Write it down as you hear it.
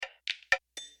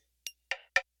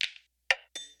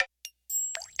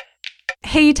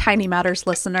Hey, Tiny Matters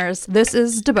listeners, this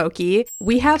is Deboki.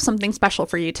 We have something special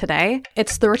for you today.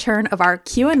 It's the return of our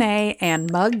Q&A and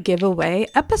mug giveaway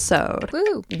episode.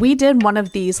 Woo. We did one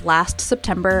of these last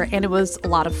September, and it was a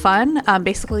lot of fun.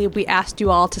 Basically, we asked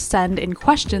you all to send in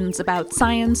questions about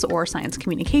science or science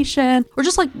communication, or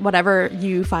just like whatever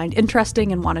you find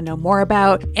interesting and want to know more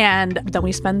about, and then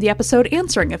we spend the episode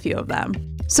answering a few of them.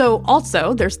 So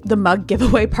also, there's the mug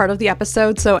giveaway part of the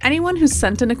episode. So anyone who's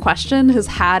sent in a question has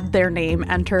had their name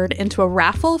entered into a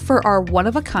raffle for our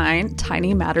one-of-a-kind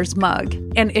Tiny Matters mug.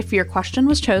 And if your question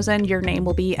was chosen, your name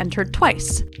will be entered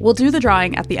twice. We'll do the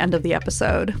drawing at the end of the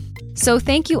episode. So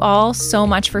thank you all so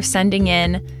much for sending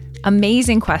in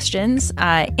amazing questions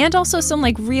and also some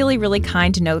really, really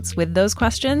kind notes with those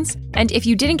questions. And if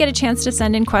you didn't get a chance to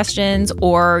send in questions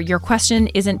or your question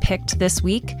isn't picked this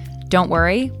week, don't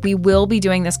worry, we will be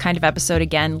doing this kind of episode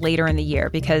again later in the year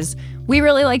because we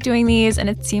really like doing these and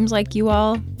it seems like you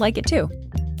all like it too.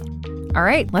 All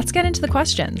right, let's get into the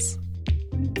questions.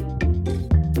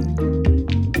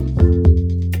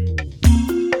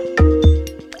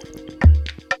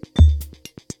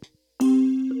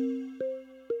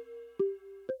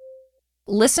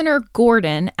 Listener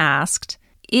Gordon asked,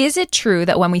 is it true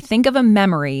that when we think of a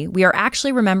memory, we are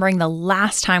actually remembering the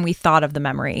last time we thought of the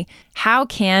memory? How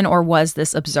can or was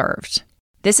this observed?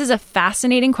 This is a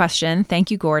fascinating question. Thank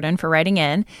you, Gordon, for writing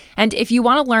in. And if you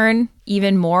want to learn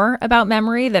even more about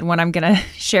memory than what I'm going to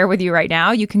share with you right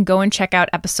now, you can go and check out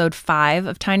episode 5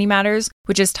 of Tiny Matters,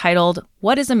 which is titled,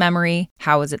 What is a Memory?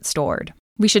 How is it stored?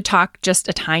 We should talk just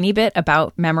a tiny bit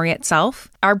about memory itself.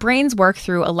 Our brains work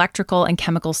through electrical and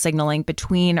chemical signaling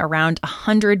between around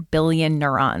 100 billion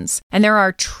neurons. And there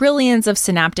are trillions of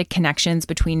synaptic connections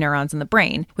between neurons in the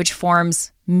brain, which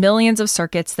forms millions of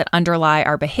circuits that underlie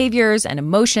our behaviors and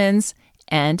emotions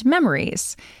and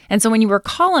memories. And so when you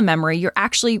recall a memory, you're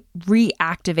actually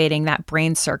reactivating that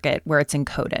brain circuit where it's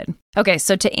encoded. Okay,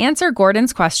 so to answer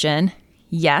Gordon's question,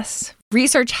 yes,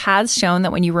 research has shown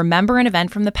that when you remember an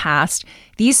event from the past,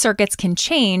 these circuits can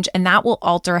change and that will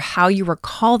alter how you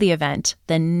recall the event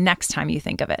the next time you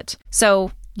think of it.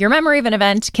 So your memory of an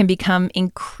event can become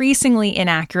increasingly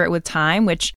inaccurate with time,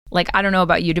 which, I don't know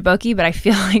about you, Deboki, but I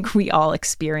feel like we all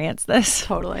experience this.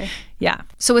 Totally. Yeah.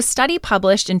 So a study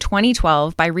published in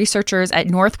 2012 by researchers at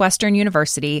Northwestern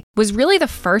University was really the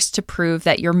first to prove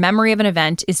that your memory of an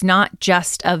event is not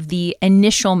just of the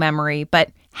initial memory, but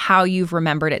how you've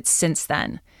remembered it since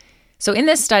then. So in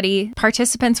this study,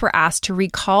 participants were asked to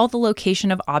recall the location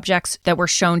of objects that were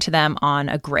shown to them on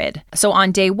a grid. So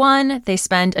on day 1, they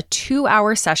spend a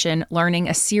 2-hour session learning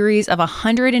a series of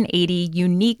 180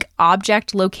 unique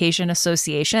object location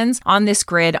associations on this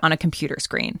grid on a computer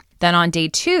screen. Then on day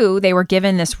 2, they were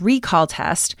given this recall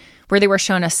test where they were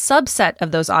shown a subset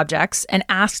of those objects and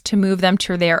asked to move them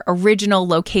to their original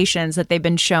locations that they've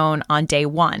been shown on day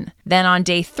 1. Then on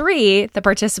day 3, the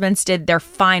participants did their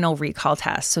final recall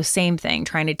test. So same thing,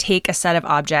 trying to take a set of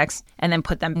objects and then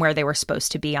put them where they were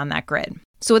supposed to be on that grid.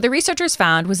 So what the researchers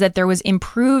found was that there was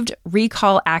improved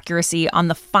recall accuracy on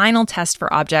the final test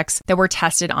for objects that were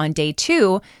tested on day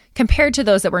 2 compared to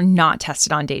those that were not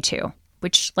tested on day 2,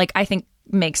 which I think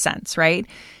makes sense, right?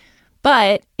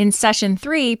 But in session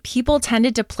 3, people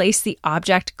tended to place the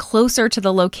object closer to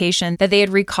the location that they had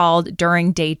recalled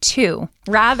during day 2,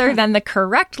 rather than the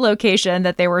correct location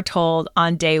that they were told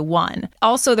on day 1.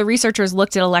 Also, the researchers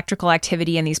looked at electrical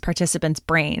activity in these participants'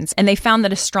 brains, and they found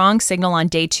that a strong signal on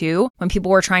day 2, when people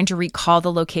were trying to recall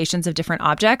the locations of different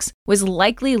objects, was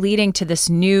likely leading to this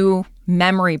new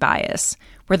memory bias,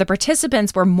 where the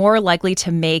participants were more likely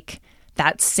to make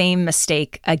that same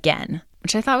mistake again,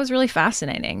 which I thought was really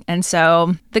fascinating. And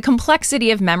so the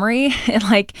complexity of memory,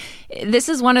 this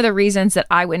is one of the reasons that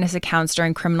eyewitness accounts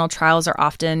during criminal trials are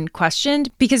often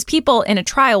questioned, because people in a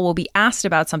trial will be asked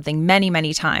about something many,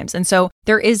 many times. And so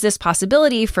there is this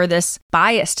possibility for this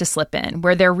bias to slip in,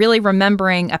 where they're really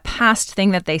remembering a past thing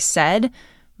that they said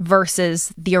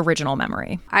versus the original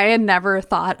memory. I had never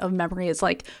thought of memory as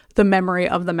the memory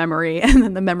of the memory and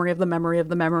then the memory of the memory of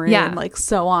the memory and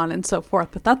so on and so forth.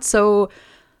 But that's so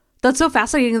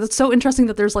fascinating. That's so interesting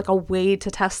that there's a way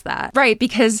to test that. Right,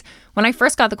 because when I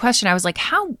first got the question, I was like,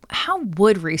 how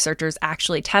would researchers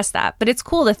actually test that? But it's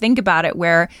cool to think about it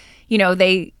where,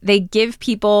 they give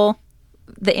people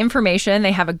the information,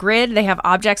 they have a grid, they have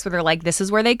objects where they're like, this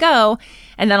is where they go.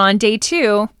 And then on day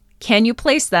 2, can you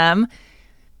place them?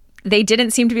 They didn't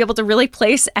seem to be able to really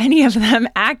place any of them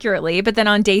accurately. But then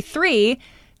on day 3,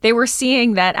 they were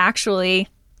seeing that actually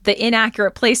the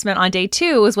inaccurate placement on day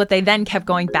 2 is what they then kept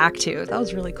going back to. That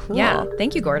was really cool. Yeah.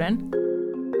 Thank you, Gordon.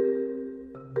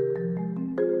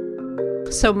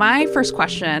 So my first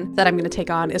question that I'm going to take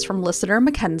on is from listener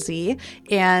Mackenzie.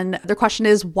 And their question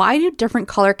is, why do different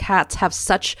color cats have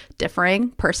such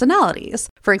differing personalities?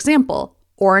 For example,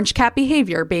 orange cat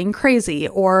behavior being crazy,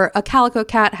 or a calico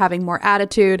cat having more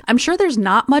attitude. I'm sure there's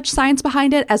not much science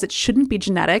behind it, as it shouldn't be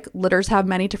genetic. Litters have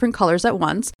many different colors at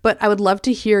once, but I would love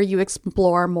to hear you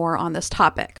explore more on this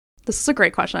topic. This is a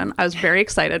great question. I was very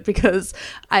excited because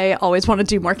I always want to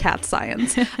do more cat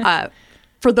science.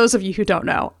 For those of you who don't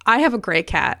know, I have a gray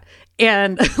cat,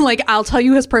 and I'll tell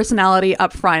you his personality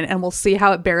up front and we'll see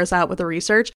how it bears out with the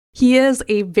research. He is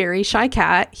a very shy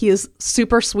cat. He is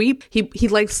super sweet. He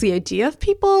likes the idea of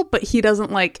people, but he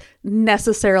doesn't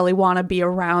necessarily want to be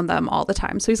around them all the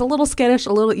time. So he's a little skittish,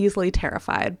 a little easily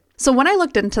terrified. So when I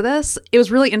looked into this, it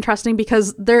was really interesting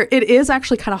because it is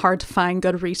actually kind of hard to find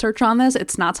good research on this.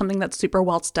 It's not something that's super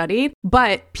well studied,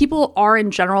 but people are in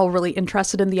general really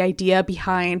interested in the idea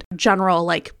behind general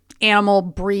animal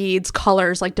breeds,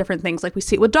 colors, different things. We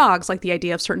see it with dogs, the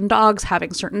idea of certain dogs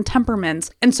having certain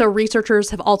temperaments. And so researchers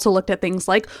have also looked at things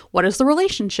like what is the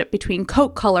relationship between coat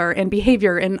color and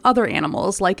behavior in other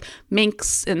animals like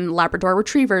minks and Labrador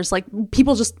retrievers.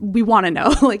 We want to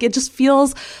know. It just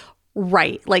feels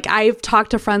right. I've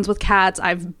talked to friends with cats.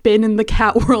 I've been in the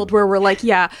cat world where we're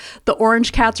yeah, the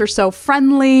orange cats are so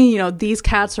friendly. These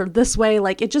cats are this way.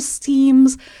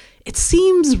 It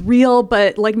seems real,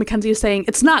 but like Mackenzie was saying,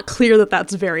 it's not clear that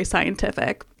that's very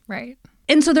scientific. Right.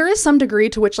 And so there is some degree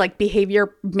to which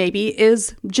behavior maybe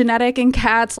is genetic in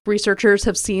cats. Researchers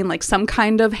have seen some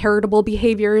kind of heritable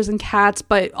behaviors in cats,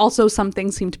 but also some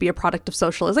things seem to be a product of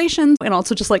socialization. And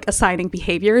also just assigning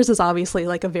behaviors is obviously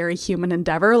a very human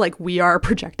endeavor. We are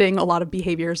projecting a lot of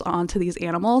behaviors onto these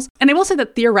animals. And I will say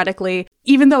that theoretically,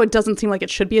 even though it doesn't seem like it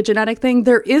should be a genetic thing,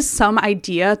 there is some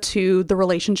idea to the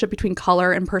relationship between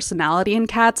color and personality in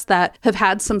cats that have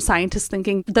had some scientists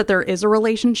thinking that there is a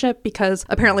relationship, because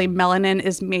apparently melanin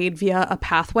is made via a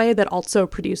pathway that also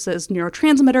produces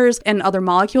neurotransmitters and other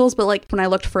molecules. But when I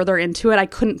looked further into it, I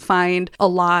couldn't find a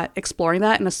lot exploring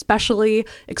that, and especially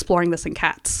exploring this in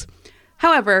cats.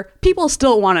 However, people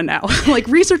still want to know.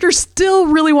 Researchers still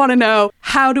really want to know,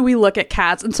 how do we look at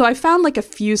cats? And so I found a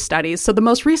few studies. So the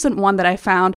most recent one that I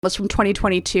found was from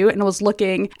 2022, and it was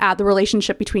looking at the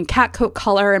relationship between cat coat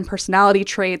color and personality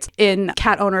traits in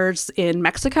cat owners in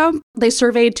Mexico. They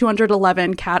surveyed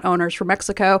 211 cat owners from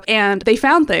Mexico, and they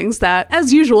found things that,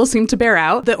 as usual, seem to bear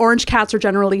out. The orange cats are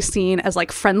generally seen as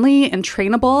friendly and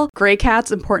trainable. Gray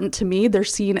cats, important to me, they're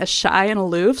seen as shy and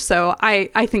aloof. So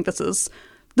I think this is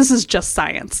just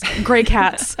science. Gray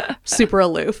cats, super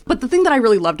aloof. But the thing that I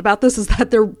really loved about this is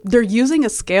that they're using a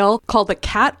scale called the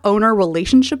Cat Owner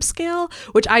Relationship Scale,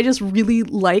 which I just really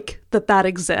like that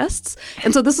exists.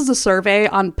 And so this is a survey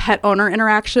on pet owner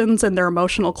interactions and their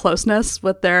emotional closeness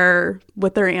with their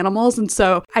animals. And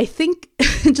so I think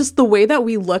just the way that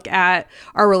we look at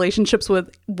our relationships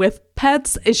with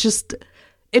pets is just...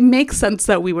 it makes sense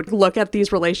that we would look at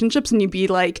these relationships and you'd be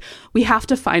we have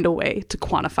to find a way to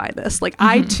quantify this.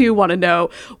 I too want to know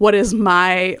what is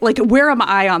my, where am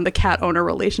I on the cat owner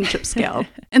relationship scale?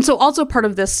 And so also part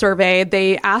of this survey,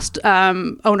 they asked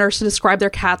owners to describe their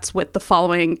cats with the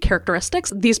following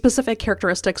characteristics. These specific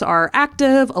characteristics are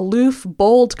active, aloof,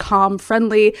 bold, calm,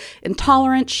 friendly,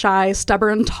 intolerant, shy,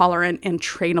 stubborn, tolerant, and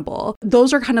trainable.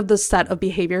 Those are kind of the set of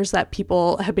behaviors that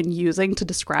people have been using to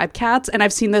describe cats. And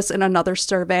I've seen this in another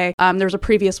survey. There's a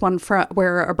previous one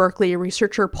where a Berkeley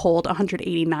researcher polled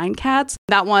 189 cats.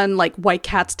 That one, white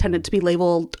cats tended to be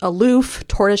labeled aloof,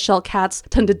 tortoiseshell cats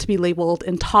tended to be labeled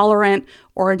intolerant,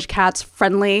 orange cats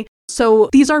friendly. So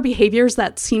these are behaviors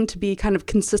that seem to be kind of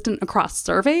consistent across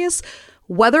surveys.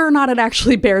 Whether or not it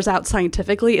actually bears out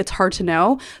scientifically, it's hard to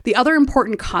know. The other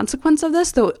important consequence of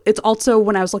this, though it's also,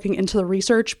 when I was looking into the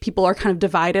research, people are kind of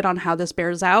divided on how this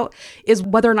bears out, is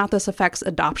whether or not this affects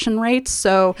adoption rates.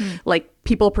 So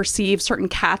people perceive certain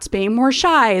cats being more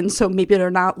shy, and so maybe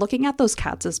they're not looking at those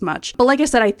cats as much. But like I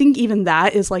said, I think even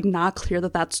that is not clear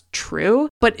that that's true,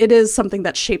 but it is something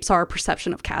that shapes our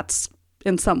perception of cats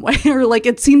in some way, or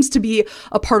it seems to be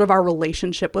a part of our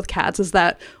relationship with cats, is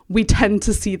that we tend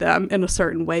to see them in a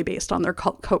certain way based on their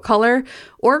coat color,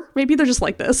 or maybe they're just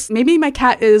like this. Maybe my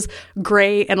cat is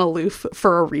gray and aloof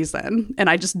for a reason,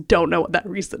 and I just don't know what that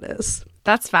reason is.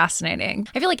 That's fascinating.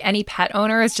 I feel like any pet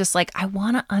owner is just I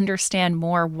want to understand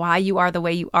more why you are the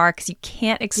way you are, because you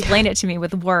can't explain it to me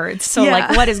with words. So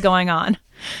what is going on?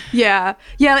 Yeah.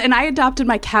 And I adopted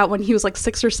my cat when he was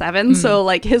 6 or 7. So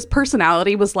his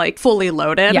personality was fully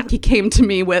loaded. Yeah. He came to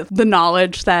me with the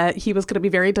knowledge that he was going to be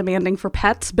very demanding for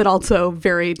pets, but also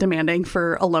very demanding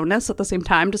for aloneness at the same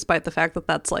time, despite the fact that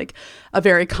that's a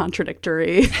very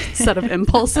contradictory set of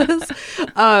impulses.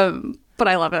 but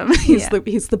I love him. He's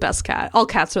the best cat. All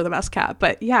cats are the best cat.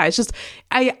 But yeah, it's just,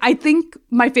 I think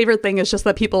my favorite thing is just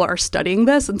that people are studying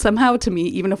this. And somehow to me,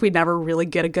 even if we never really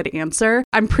get a good answer,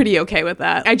 I'm pretty okay with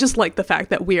that. I just like the fact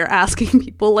that we are asking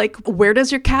people like, where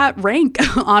does your cat rank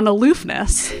on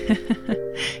aloofness?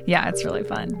 Yeah, it's really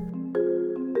fun.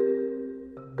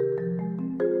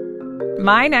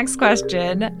 My next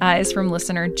question is from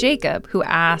listener Jacob, who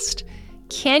asked,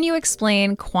 can you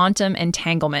explain quantum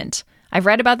entanglement? I've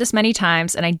read about this many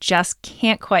times and I just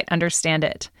can't quite understand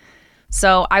it.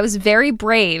 So I was very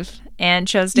brave and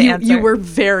chose to answer. You were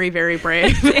very, very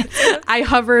brave. I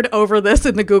hovered over this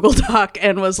in the Google Doc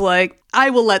and was like, I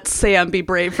will let Sam be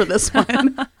brave for this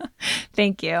one.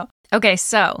 Thank you. Okay,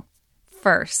 so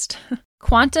first,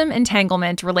 quantum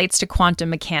entanglement relates to quantum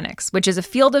mechanics, which is a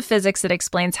field of physics that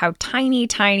explains how tiny,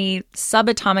 tiny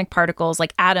subatomic particles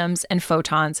like atoms and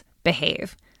photons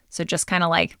behave. So just kind of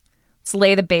like, let's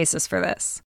lay the basis for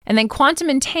this. And then quantum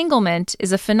entanglement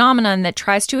is a phenomenon that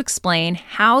tries to explain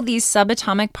how these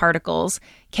subatomic particles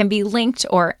can be linked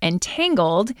or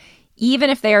entangled,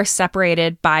 even if they are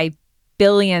separated by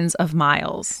billions of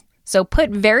miles. So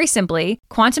put very simply,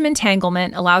 quantum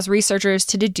entanglement allows researchers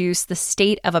to deduce the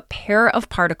state of a pair of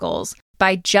particles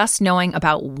by just knowing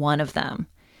about one of them.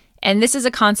 And this is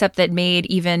a concept that made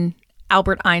even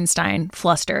Albert Einstein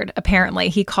flustered. Apparently,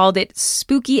 he called it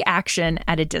spooky action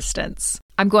at a distance.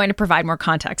 I'm going to provide more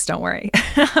context, don't worry.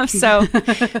 So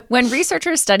when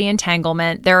researchers study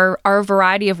entanglement, there are a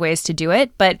variety of ways to do it,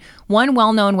 but one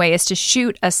well-known way is to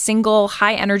shoot a single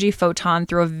high-energy photon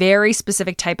through a very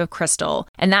specific type of crystal,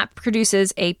 and that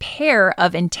produces a pair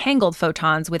of entangled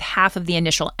photons with half of the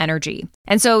initial energy.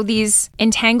 And so these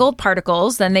entangled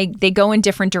particles, then they go in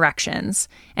different directions.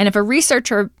 And if a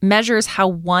researcher measures how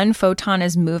one photon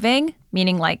is moving,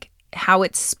 meaning like how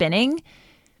it's spinning,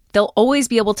 they'll always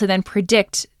be able to then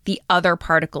predict the other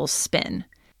particle's spin.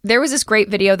 There was this great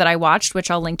video that I watched,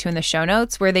 which I'll link to in the show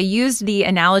notes, where they used the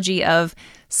analogy of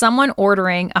someone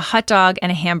ordering a hot dog and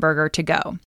a hamburger to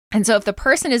go. And so if the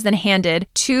person is then handed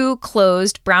two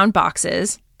closed brown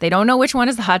boxes, they don't know which one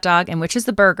is the hot dog and which is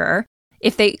the burger.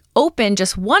 If they open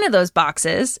just one of those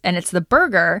boxes and it's the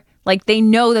burger, like they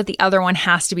know that the other one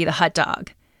has to be the hot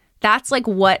dog. That's like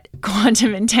what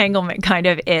quantum entanglement kind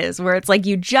of is, where it's like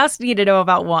you just need to know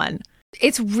about one.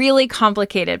 It's really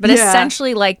complicated, but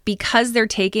essentially like because they're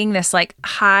taking this like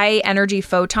high energy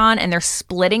photon and they're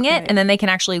splitting it, and then they can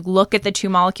actually look at the two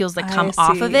molecules that come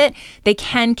off of it, they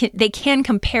can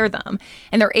compare them,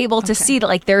 and they're able to see that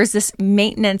like there's this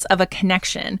maintenance of a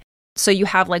connection. So you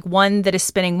have like one that is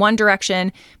spinning one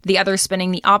direction, the other spinning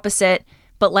the opposite.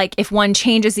 But like if one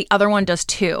changes, the other one does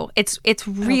too. It's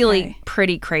really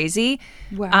pretty crazy.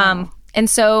 Wow. And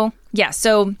so,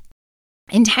 so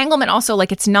entanglement also,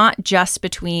 like it's not just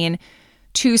between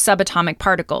two subatomic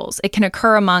particles. It can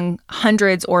occur among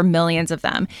hundreds or millions of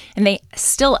them. And they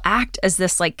still act as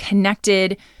this like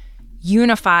connected,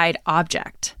 unified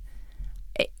object.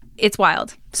 It's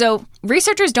wild. So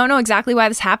researchers don't know exactly why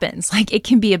this happens. Like it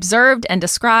can be observed and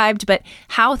described, but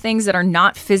how things that are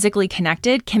not physically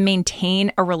connected can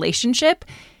maintain a relationship,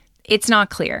 it's not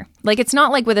clear. Like it's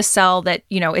not like with a cell that,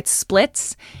 you know, it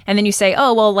splits and then you say,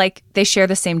 oh, well, like they share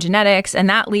the same genetics and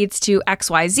that leads to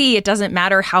XYZ. It doesn't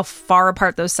matter how far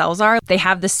apart those cells are. They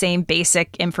have the same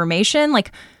basic information.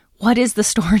 Like what is the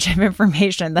storage of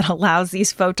information that allows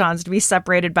these photons to be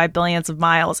separated by billions of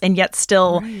miles and yet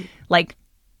still like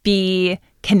be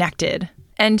connected?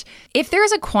 And if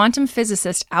there's a quantum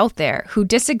physicist out there who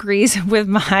disagrees with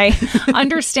my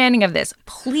understanding of this,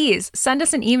 please send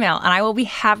us an email and I will be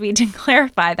happy to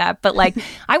clarify that. But like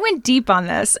I went deep on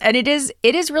this and it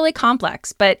is really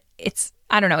complex, but it's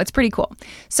pretty cool.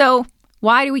 So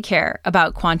why do we care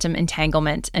about quantum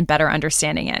entanglement and better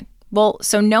understanding it? Well,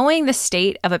 so knowing the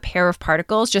state of a pair of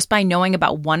particles just by knowing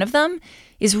about one of them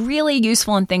is really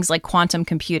useful in things like quantum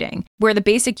computing, where the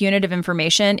basic unit of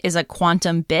information is a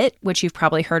quantum bit, which you've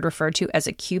probably heard referred to as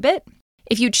a qubit.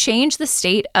 If you change the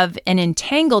state of an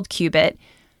entangled qubit,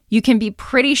 you can be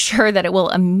pretty sure that it will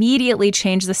immediately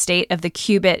change the state of the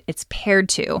qubit it's paired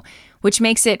to, which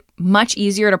makes it much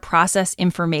easier to process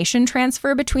information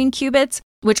transfer between qubits,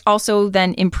 which also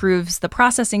then improves the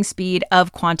processing speed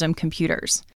of quantum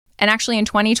computers. And actually in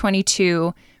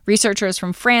 2022, researchers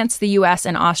from France, the US,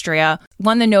 and Austria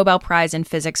won the Nobel Prize in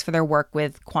Physics for their work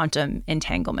with quantum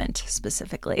entanglement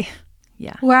specifically.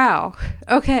 Yeah. Wow.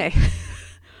 Okay.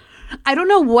 I don't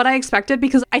know what I expected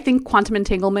because I think quantum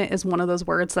entanglement is one of those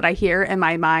words that I hear and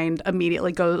my mind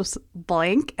immediately goes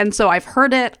blank. And so I've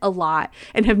heard it a lot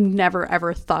and have never,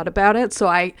 ever thought about it.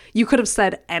 So you could have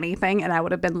said anything and I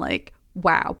would have been like,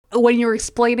 Wow. When you were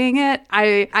explaining it,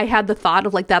 I had the thought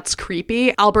of like, that's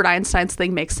creepy. Albert Einstein's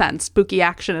thing makes sense. Spooky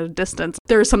action at a distance.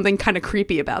 There's something kind of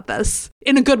creepy about this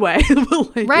in a good way.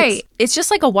 Like, right. It's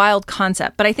just like a wild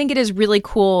concept, but I think it is really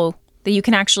cool that you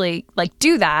can actually like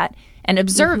do that and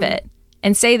observe it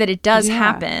and say that it does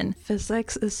happen.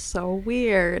 Physics is so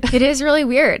weird. It is really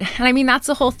weird. And I mean, that's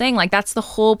the whole thing. Like, that's the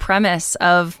whole premise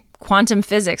of quantum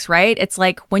physics, right? It's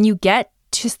like when you get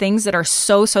to things that are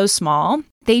so small,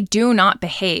 they do not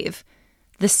behave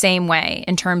the same way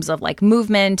in terms of like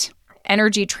movement,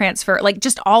 energy transfer, like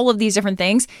just all of these different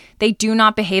things. They do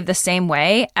not behave the same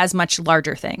way as much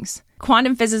larger things.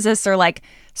 Quantum physicists are like,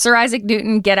 Sir Isaac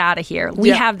Newton, get out of here. We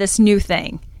have this new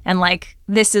thing. And like,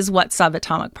 this is what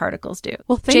subatomic particles do.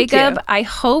 Well, thank Jacob, you. I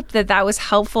hope that was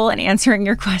helpful in answering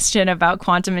your question about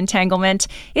quantum entanglement.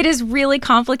 It is really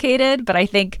complicated, but I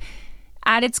think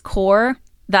at its core,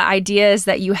 the idea is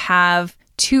that you have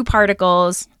two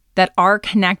particles that are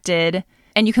connected,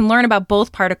 and you can learn about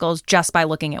both particles just by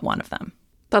looking at one of them.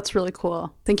 That's really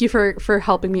cool. Thank you for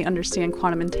helping me understand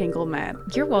quantum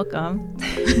entanglement. You're welcome.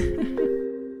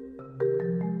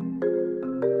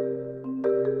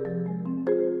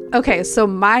 Okay, so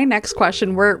my next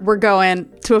question, we're going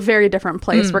to a very different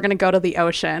place. We're going to go to the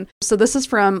ocean. So this is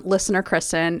from listener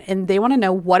Kristen, and they want to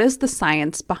know, what is the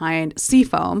science behind sea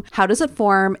foam? How does it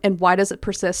form, and why does it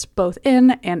persist both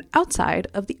in and outside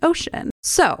of the ocean?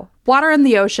 So water in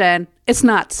the ocean, it's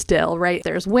not still, right?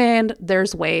 There's wind,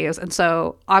 there's waves. And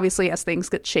so obviously as things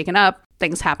get shaken up,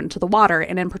 things happen to the water.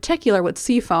 And in particular with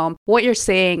sea foam, what you're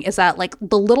saying is that like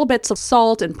the little bits of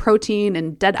salt and protein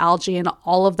and dead algae and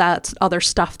all of that other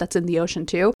stuff that's in the ocean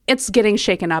too, it's getting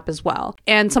shaken up as well.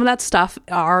 And some of that stuff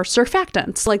are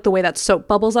surfactants, like the way that soap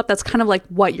bubbles up. That's kind of like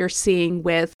what you're seeing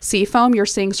with sea foam. You're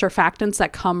seeing surfactants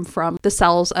that come from the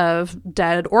cells of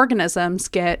dead organisms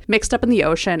get mixed up in the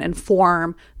ocean and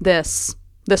form this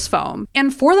foam.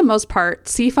 And for the most part,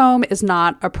 sea foam is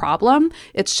not a problem.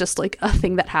 It's just like a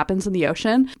thing that happens in the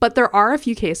ocean. But there are a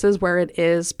few cases where it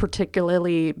is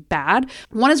particularly bad.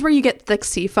 One is where you get thick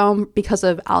sea foam because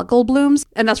of algal blooms.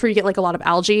 And that's where you get like a lot of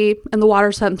algae in the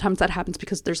water. Sometimes that happens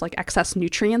because there's like excess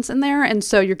nutrients in there. And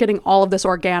so you're getting all of this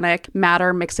organic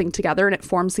matter mixing together and it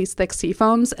forms these thick sea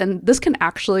foams. And this can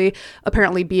actually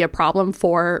apparently be a problem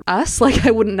for us. Like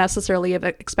I wouldn't necessarily have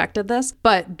expected this,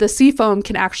 but the sea foam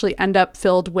can actually end up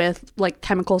filled with like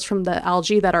chemicals from the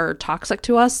algae that are toxic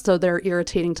to us. So they're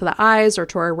irritating to the eyes or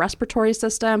to our respiratory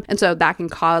system. And so that can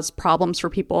cause problems for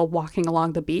people walking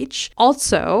along the beach.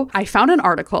 Also, I found an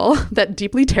article that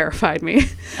deeply terrified me.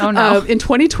 Oh no. In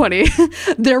 2020,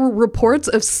 there were reports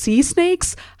of sea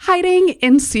snakes hiding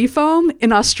in sea foam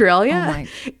in Australia.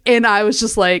 Oh and I was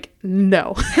just like,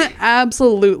 no,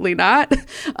 absolutely not.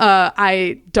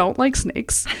 I don't like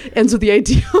snakes. And so the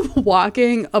idea of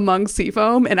walking among sea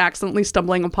foam and accidentally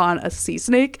stumbling upon a sea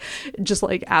snake just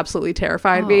like absolutely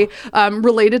terrified me.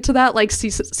 Related to that, like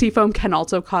sea foam can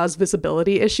also cause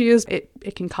visibility issues.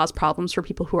 It can cause problems for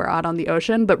people who are out on the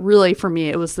ocean. But really for me,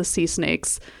 it was the sea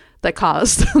snakes that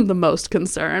caused the most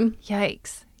concern.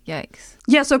 Yikes.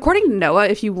 Yeah, so according to NOAA,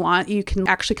 if you want, you can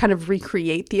actually kind of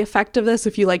recreate the effect of this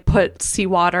if you like put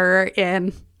seawater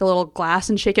in a little glass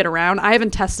and shake it around. I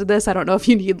haven't tested this. I don't know if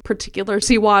you need particular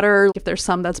seawater, if there's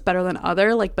some that's better than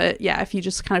other. But yeah, if you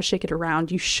just kind of shake it around,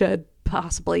 you should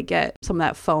possibly get some of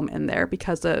that foam in there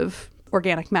because of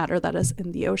organic matter that is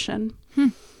in the ocean.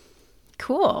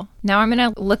 Cool. Now I'm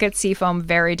going to look at sea foam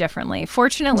very differently.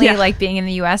 Fortunately, like being in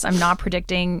the US, I'm not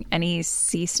predicting any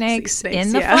sea snakes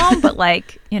in the foam, but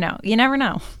like, you never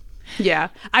know. Yeah.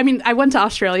 I mean, I went to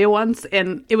Australia once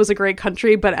and it was a great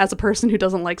country, but as a person who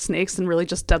doesn't like snakes and really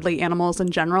just deadly animals in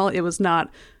general, it was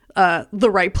not the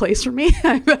right place for me.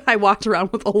 I walked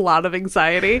around with a lot of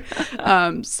anxiety.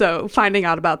 So finding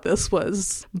out about this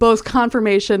was both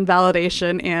confirmation,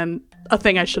 validation, and a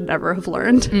thing I should never have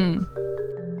learned.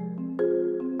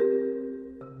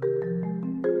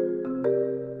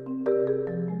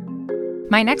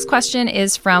 My next question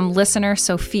is from listener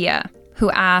Sophia, who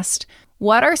asked,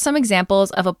 what are some examples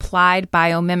of applied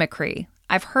biomimicry?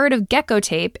 I've heard of gecko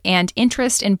tape and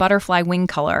interest in butterfly wing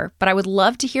color, but I would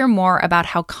love to hear more about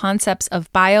how concepts of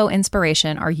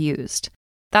bio-inspiration are used.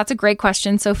 That's a great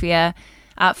question, Sophia.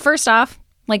 First off,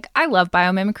 I love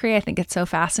biomimicry. I think it's so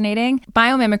fascinating.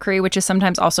 Biomimicry, which is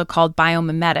sometimes also called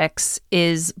biomimetics,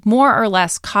 is more or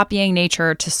less copying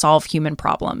nature to solve human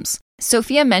problems.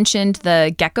 Sophia mentioned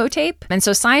the gecko tape. And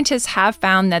so scientists have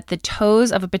found that the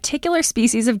toes of a particular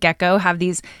species of gecko have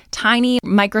these tiny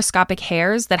microscopic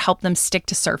hairs that help them stick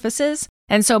to surfaces.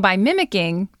 And so by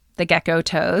mimicking the gecko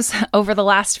toes, over the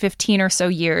last 15 or so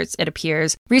years, it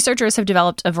appears, researchers have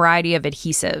developed a variety of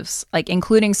adhesives, like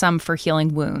including some for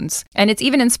healing wounds. And it's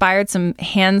even inspired some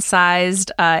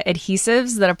hand-sized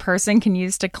adhesives that a person can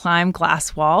use to climb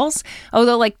glass walls.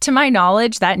 Although, like, to my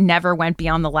knowledge, that never went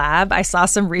beyond the lab. I saw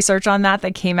some research on that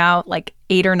came out like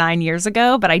 8 or 9 years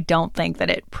ago, but I don't think that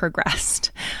it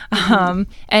progressed.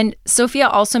 And Sophia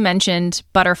also mentioned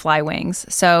butterfly wings.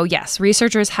 So yes,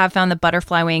 researchers have found that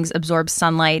butterfly wings absorb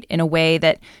sunlight in a way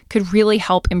that could really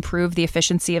help improve the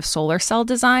efficiency of solar cell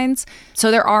designs.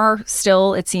 So there are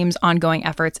still, it seems, ongoing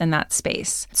efforts in that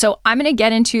space. So I'm going to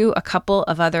get into a couple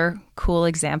of other cool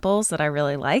examples that I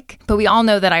really like. But we all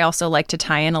know that I also like to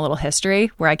tie in a little history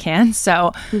where I can.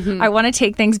 So I want to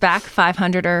take things back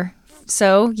 500 or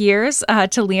so years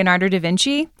to Leonardo da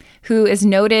Vinci, who is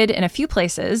noted in a few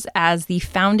places as the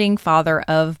founding father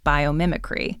of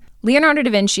biomimicry. Leonardo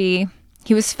da Vinci,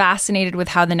 he was fascinated with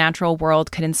how the natural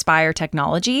world could inspire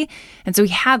technology. And so he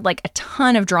had like a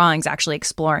ton of drawings actually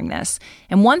exploring this.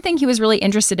 And one thing he was really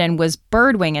interested in was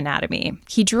bird wing anatomy.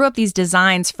 He drew up these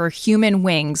designs for human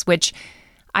wings, which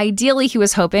ideally, he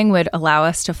was hoping would allow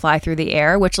us to fly through the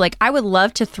air, which, like, I would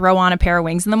love to throw on a pair of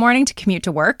wings in the morning to commute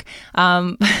to work.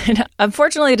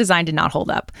 Unfortunately, the design did not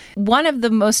hold up. One of the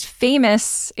most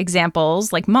famous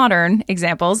examples, like modern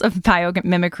examples of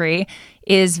biomimicry,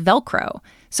 is Velcro.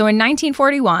 So in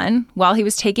 1941, while he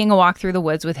was taking a walk through the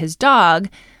woods with his dog,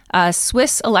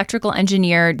 Swiss electrical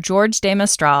engineer George de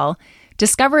Mestral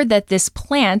discovered that this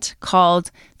plant called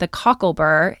the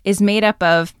cocklebur is made up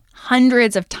of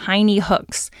hundreds of tiny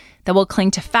hooks that will cling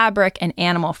to fabric and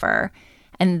animal fur.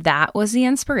 And that was the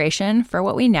inspiration for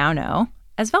what we now know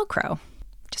as Velcro,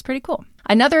 which is pretty cool.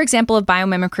 Another example of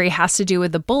biomimicry has to do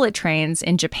with the bullet trains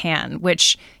in Japan,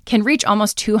 which can reach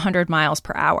almost 200 miles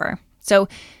per hour. So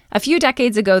a few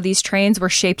decades ago, these trains were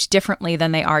shaped differently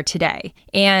than they are today.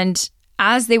 And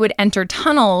as they would enter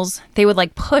tunnels, they would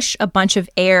like push a bunch of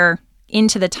air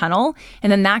into the tunnel,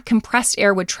 and then that compressed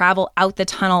air would travel out the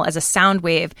tunnel as a sound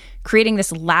wave, creating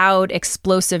this loud,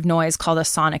 explosive noise called a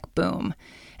sonic boom.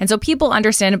 And so people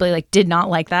understandably did not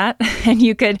like that, and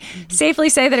you could safely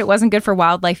say that it wasn't good for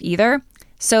wildlife either.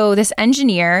 So this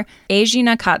engineer, Eiji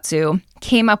Nakatsu,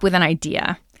 came up with an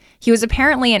idea. He was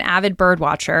apparently an avid bird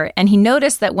watcher, and he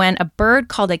noticed that when a bird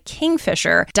called a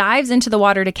kingfisher dives into the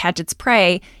water to catch its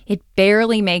prey, it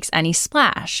barely makes any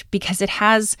splash because it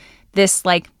has this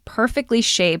perfectly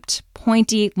shaped,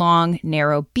 pointy, long,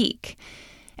 narrow beak.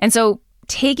 And so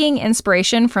taking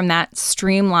inspiration from that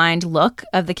streamlined look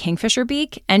of the kingfisher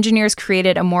beak, engineers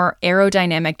created a more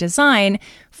aerodynamic design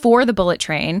for the bullet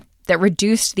train that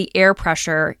reduced the air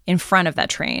pressure in front of that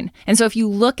train. And so if you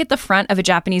look at the front of a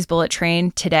Japanese bullet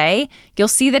train today, you'll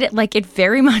see that it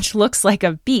very much looks like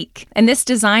a beak. And this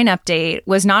design update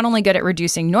was not only good at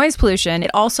reducing noise pollution,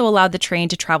 it also allowed the train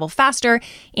to travel faster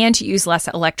and to use less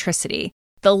electricity.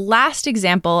 The last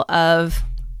example of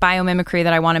biomimicry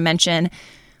that I want to mention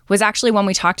was actually one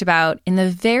we talked about in the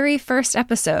very first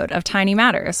episode of Tiny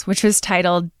Matters, which was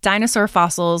titled Dinosaur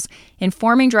Fossils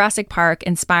Informing Jurassic Park,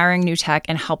 Inspiring New Tech,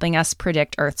 and Helping Us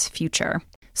Predict Earth's Future.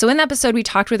 So in the episode, we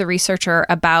talked with a researcher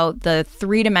about the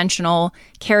three-dimensional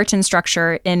keratin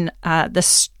structure in the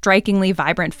strikingly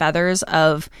vibrant feathers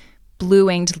of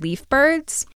blue-winged leaf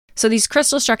birds. So these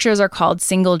crystal structures are called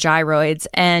single gyroids,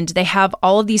 and they have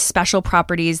all of these special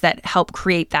properties that help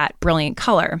create that brilliant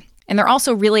color. And they're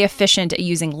also really efficient at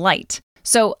using light.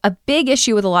 So a big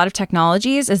issue with a lot of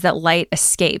technologies is that light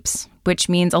escapes, which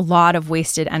means a lot of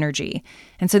wasted energy.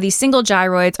 And so these single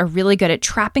gyroids are really good at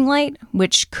trapping light,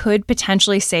 which could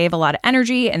potentially save a lot of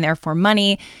energy and therefore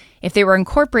money if they were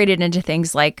incorporated into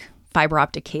things like fiber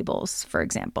optic cables, for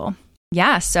example.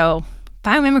 Yeah, so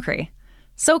biomimicry.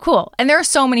 So cool. And there are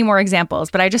so many more examples,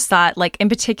 but I just thought, in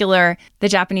particular, the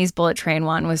Japanese bullet train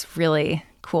one was really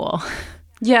cool.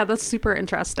 Yeah, that's super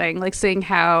interesting. Seeing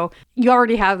how you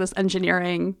already have this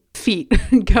engineering feat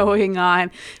going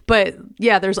on, but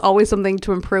yeah, there's always something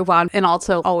to improve on, and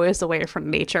also always a way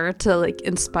from nature to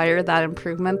inspire that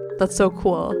improvement. That's so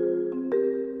cool.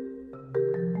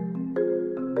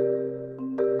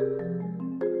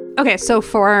 Okay, so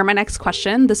for my next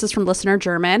question, this is from listener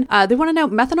German. They want to know,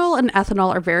 methanol and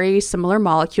ethanol are very similar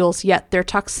molecules, yet their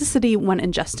toxicity when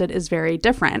ingested is very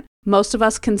different. Most of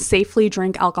us can safely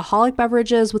drink alcoholic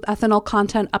beverages with ethanol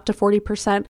content up to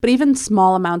 40%, but even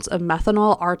small amounts of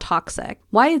methanol are toxic.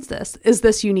 Why is this? Is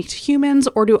this unique to humans,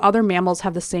 or do other mammals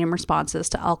have the same responses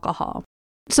to alcohol?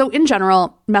 So in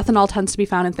general, methanol tends to be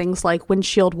found in things like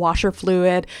windshield washer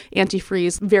fluid,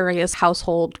 antifreeze, various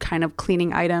household kind of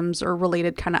cleaning items or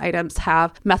related kind of items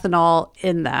have methanol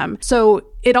in them. So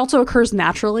it also occurs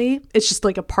naturally. It's just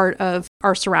a part of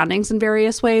our surroundings in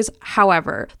various ways.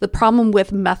 However, the problem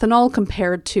with methanol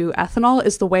compared to ethanol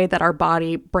is the way that our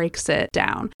body breaks it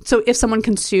down. So if someone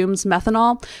consumes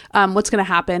methanol, what's going to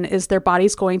happen is their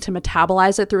body's going to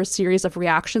metabolize it through a series of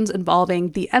reactions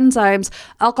involving the enzymes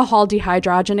alcohol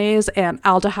dehydrogenase and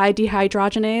aldehyde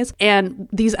dehydrogenase. And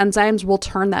these enzymes will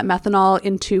turn that methanol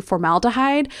into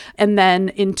formaldehyde and then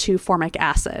into formic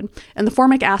acid. And the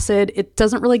formic acid, it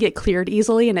doesn't really get cleared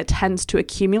easily and it tends to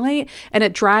accumulate, and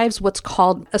it drives what's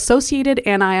called associated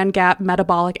anion gap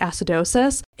metabolic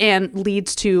acidosis and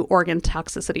leads to organ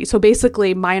toxicity. So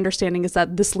basically, my understanding is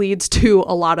that this leads to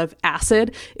a lot of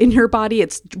acid in your body,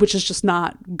 which is just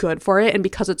not good for it. And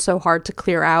because it's so hard to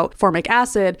clear out formic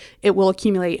acid, it will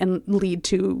accumulate and lead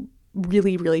to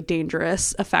really, really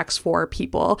dangerous effects for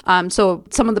people. So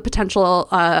some of the potential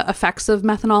effects of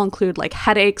methanol include like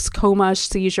headaches, coma,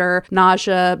 seizure,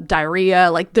 nausea, diarrhea.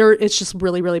 It's just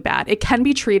really, really bad. It can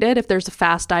be treated if there's a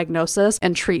fast diagnosis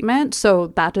and treatment. So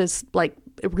that is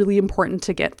really important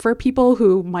to get for people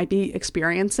who might be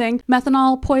experiencing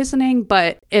methanol poisoning,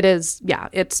 but it's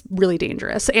really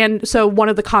dangerous. And so one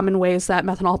of the common ways that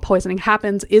methanol poisoning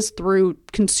happens is through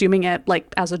consuming it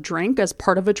as a drink, as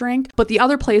part of a drink. But the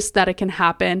other place that it can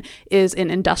happen is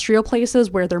in industrial places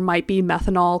where there might be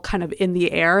methanol kind of in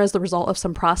the air as the result of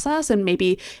some process, and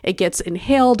maybe it gets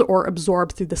inhaled or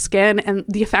absorbed through the skin, and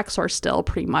the effects are still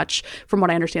pretty much, from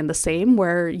what I understand, the same,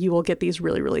 where you will get these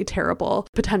really, really terrible,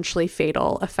 potentially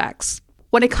fatal effects.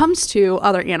 When it comes to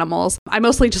other animals, I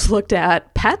mostly just looked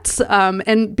at pets,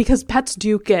 and because pets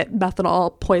do get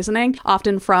methanol poisoning,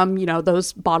 often from,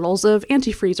 those bottles of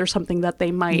antifreeze or something that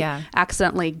they might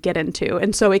accidentally get into.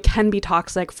 And so it can be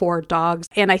toxic for dogs.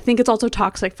 And I think it's also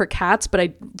toxic for cats,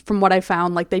 but from what I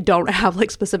found, they don't have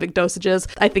specific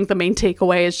dosages. I think the main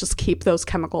takeaway is just keep those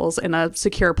chemicals in a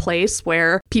secure place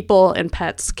where people and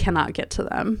pets cannot get to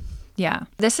them. Yeah,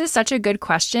 this is such a good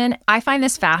question. I find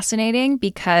this fascinating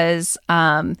because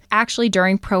actually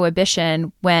during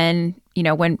Prohibition, when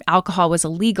alcohol was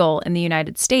illegal in the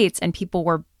United States and people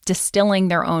were distilling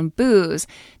their own booze,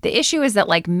 the issue is that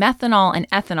methanol and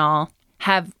ethanol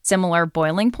have similar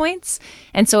boiling points.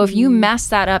 And so if you mess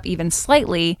that up even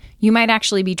slightly, you might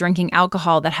actually be drinking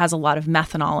alcohol that has a lot of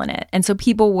methanol in it. And so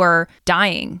people were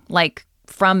dying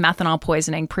from methanol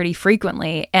poisoning pretty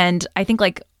frequently. And I think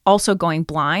also going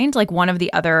blind, one of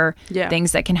the other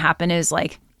things that can happen is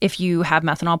if you have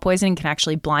methanol poisoning, can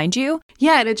actually blind you.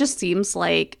 Yeah, and it just seems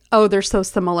they're so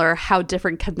similar. How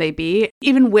different can they be?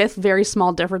 Even with very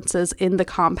small differences in the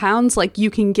compounds, you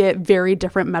can get very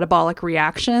different metabolic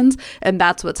reactions. And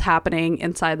that's what's happening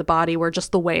inside the body, where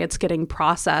just the way it's getting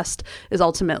processed is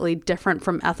ultimately different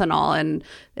from ethanol. And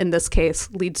in this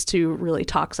case, leads to really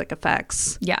toxic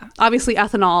effects. Yeah. Obviously,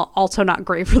 ethanol, also not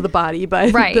great for the body,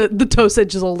 but the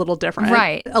dosage is a little different.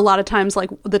 Right. A lot of times,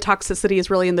 the toxicity is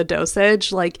really in the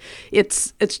dosage.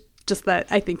 It's just that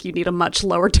I think you need a much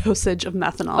lower dosage of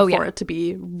methanol for it to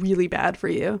be really bad for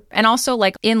you. And also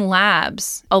in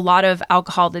labs, a lot of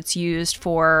alcohol that's used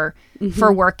for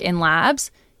work in labs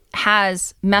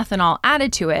has methanol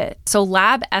added to it. So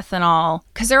lab ethanol,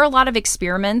 because there are a lot of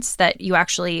experiments that you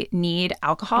actually need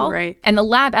alcohol. Right. And the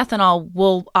lab ethanol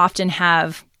will often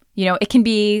have, it can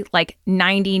be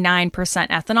 99%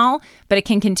 ethanol, but it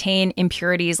can contain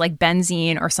impurities like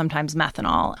benzene or sometimes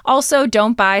methanol. Also,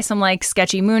 don't buy some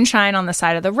sketchy moonshine on the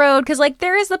side of the road, because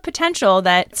there is the potential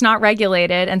that it's not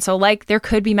regulated. And so there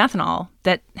could be methanol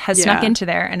that has snuck into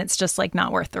there, and it's just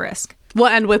not worth the risk. We'll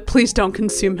end with please don't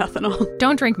consume methanol.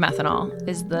 Don't drink methanol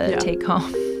is the take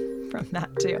home from that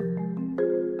too.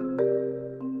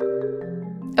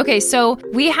 Okay, so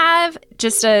we have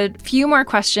just a few more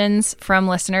questions from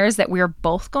listeners that we're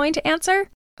both going to answer.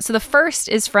 So the first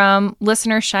is from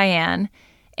listener Cheyenne.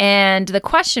 And the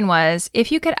question was,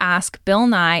 if you could ask Bill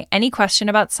Nye any question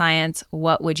about science,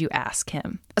 what would you ask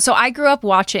him? So I grew up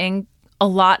watching a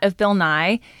lot of Bill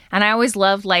Nye, and I always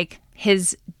loved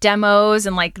his demos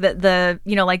and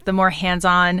the more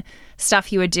hands-on stuff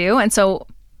he would do. And so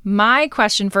my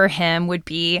question for him would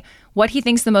be what he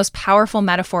thinks the most powerful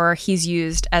metaphor he's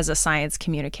used as a science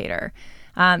communicator.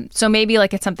 So maybe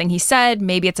it's something he said,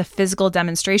 maybe it's a physical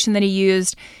demonstration that he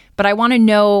used, but I want to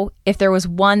know if there was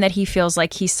one that he feels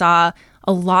he saw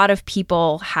a lot of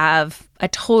people have a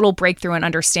total breakthrough in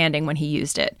understanding when he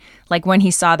used it, when he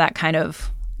saw that kind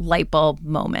of light bulb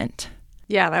moment.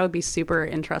 Yeah, that would be super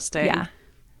interesting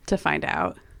to find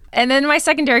out. And then my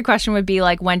secondary question would be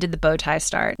when did the bow tie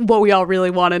start? What we all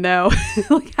really want to know.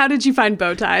 How did you find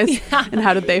bow ties? Yeah. And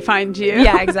how did they find you?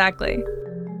 Yeah, exactly.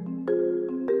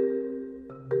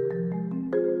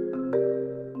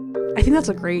 I think that's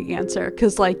a great answer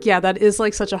because, like, yeah, that is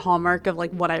like such a hallmark of like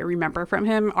what I remember from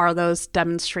him are those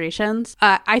demonstrations.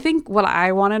 I think what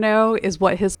I want to know is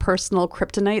what his personal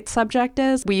kryptonite subject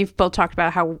is. We've both talked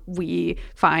about how we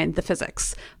find the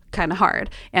physics kind of hard,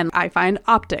 and I find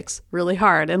optics really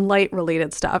hard and light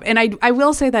related stuff. And I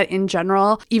will say that in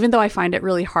general, even though I find it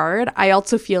really hard, I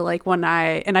also feel like when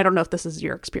and I don't know if this is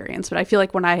your experience, but I feel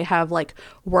like when I have like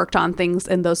worked on things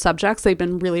in those subjects, they've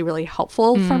been really, really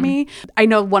helpful for me. I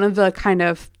know one of the kind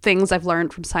of things I've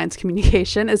learned from science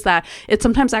communication is that it's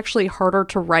sometimes actually harder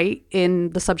to write in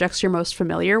the subjects you're most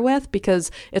familiar with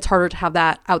because it's harder to have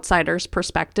that outsider's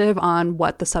perspective on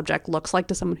what the subject looks like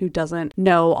to someone who doesn't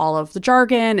know all of the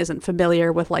jargon, isn't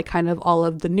familiar with like kind of all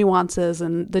of the nuances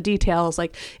and the details.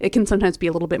 Like it can sometimes be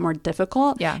a little bit more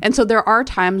difficult. Yeah. And so there are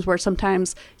times where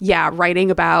sometimes,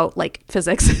 writing about like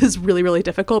physics is really, really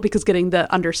difficult because getting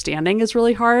the understanding is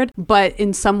really hard. But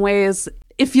in some ways,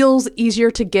 it feels easier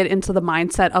to get into the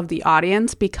mindset of the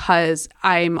audience because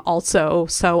I'm also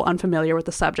so unfamiliar with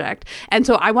the subject. And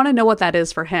so I want to know what that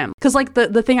is for him. Because like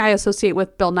the thing I associate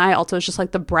with Bill Nye also is just like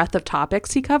the breadth of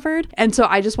topics he covered. And so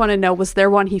I just want to know, was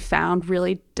there one he found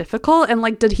really difficult? And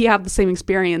like, did he have the same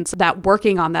experience that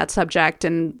working on that subject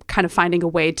and kind of finding a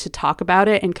way to talk about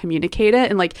it and communicate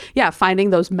it? And like, finding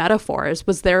those metaphors,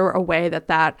 was there a way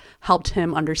that helped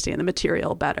him understand the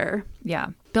material better? Yeah.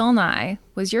 Bill Nye,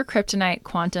 was your kryptonite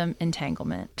quantum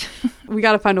entanglement? We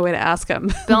got to find a way to ask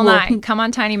him. Bill Nye, come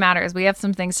on Tiny Matters. We have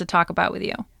some things to talk about with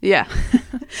you. Yeah.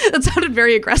 That sounded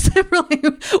very aggressive.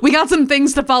 We got some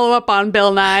things to follow up on,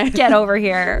 Bill Nye. Get over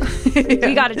here.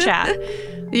 We got to chat.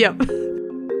 Yep.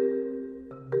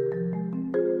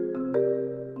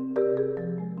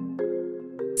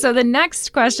 So the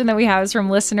next question that we have is from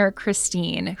listener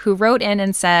Christine, who wrote in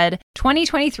and said,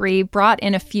 2023 brought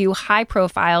in a few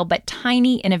high-profile but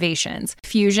tiny innovations.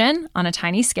 Fusion on a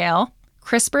tiny scale,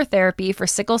 CRISPR therapy for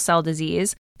sickle cell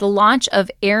disease, the launch of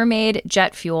air-made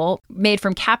jet fuel made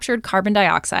from captured carbon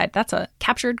dioxide. That's a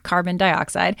captured carbon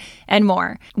dioxide, and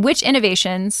more. Which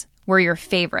innovations were your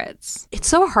favorites? It's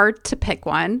so hard to pick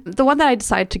one. The one that I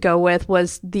decided to go with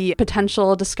was the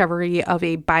potential discovery of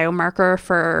a biomarker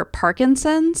for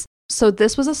Parkinson's. So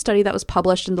this was a study that was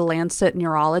published in the Lancet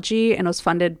Neurology and was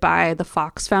funded by the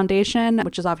Fox Foundation,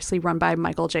 which is obviously run by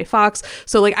Michael J. Fox.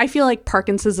 So like I feel like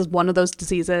Parkinson's is one of those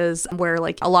diseases where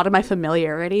like a lot of my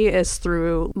familiarity is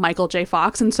through Michael J.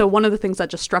 Fox. And so one of the things that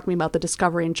just struck me about the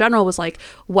discovery in general was like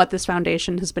what this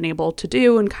foundation has been able to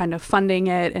do and kind of funding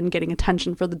it and getting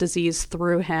attention for the disease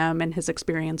through him and his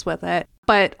experience with it.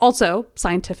 But also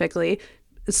scientifically,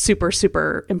 super,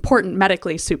 super important,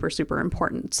 medically super, super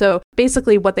important. So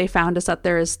basically what they found is that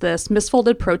there is this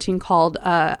misfolded protein called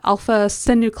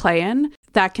alpha-synuclein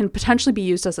that can potentially be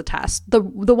used as a test. The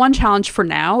one challenge for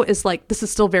now is like this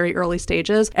is still very early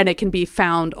stages and it can be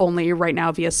found only right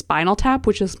now via spinal tap,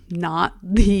 which is not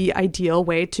the ideal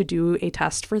way to do a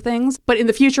test for things. But in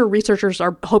the future, researchers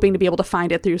are hoping to be able to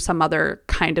find it through some other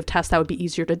kind of test that would be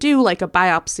easier to do, like a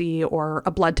biopsy or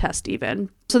a blood test even.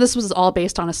 So this was all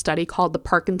based on a study called the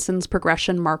Parkinson's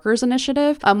Progression Markers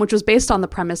Initiative, which was based on the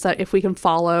premise that if we can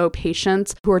follow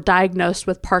patients who are diagnosed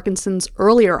with Parkinson's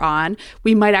earlier on,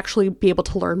 we might actually be able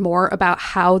to learn more about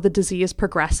how the disease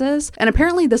progresses. And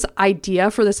apparently this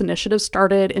idea for this initiative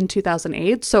started in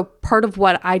 2008. So part of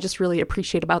what I just really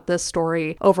appreciate about this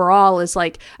story overall is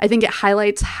like, I think it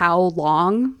highlights how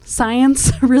long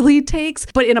science really takes,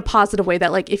 but in a positive way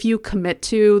that like if you commit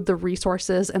to the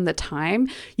resources and the time,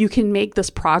 you can make this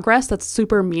progress that's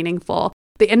super meaningful.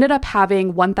 They ended up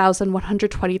having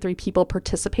 1,123 people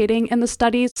participating in the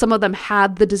studies. Some of them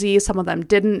had the disease, some of them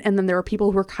didn't. And then there were people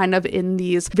who were kind of in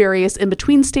these various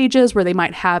in-between stages where they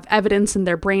might have evidence in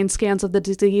their brain scans of the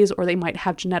disease, or they might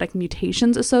have genetic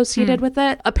mutations associated with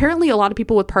it. Apparently, a lot of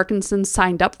people with Parkinson's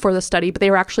signed up for the study, but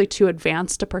they were actually too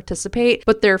advanced to participate.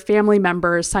 But their family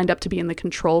members signed up to be in the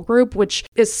control group, which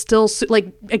is still,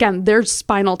 like, again, there's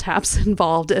spinal taps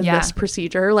involved in this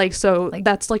procedure. So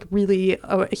that's like really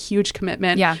a huge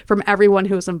commitment. From everyone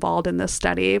who was involved in this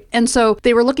study. And so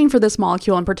they were looking for this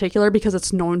molecule in particular because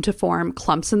it's known to form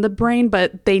clumps in the brain,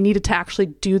 but they needed to actually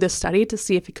do this study to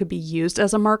see if it could be used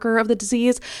as a marker of the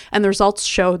disease. And the results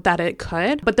showed that it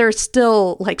could, but there's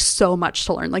still like so much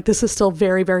to learn. Like this is still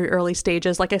very, very early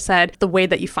stages. Like I said, the way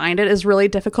that you find it is really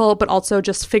difficult, but also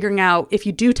just figuring out if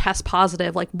you do test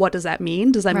positive, like what does that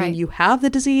mean? Does that mean you have the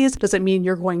disease? Does it mean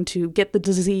you're going to get the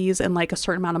disease in like a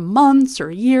certain amount of months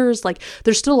or years? Like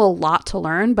there's still a lot to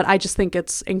learn, but I just think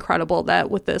it's incredible that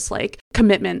with this like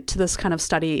commitment to this kind of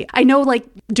study. I know like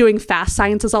doing fast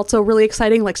science is also really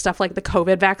exciting, like stuff like the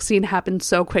COVID vaccine happened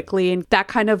so quickly, and that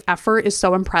kind of effort is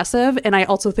so impressive. And I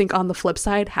also think on the flip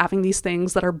side, having these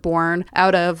things that are born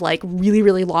out of like really,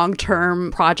 really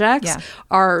long-term projects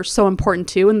are so important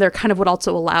too. And they're kind of what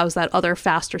also allows that other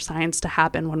faster science to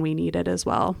happen when we need it as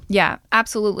well. Yeah,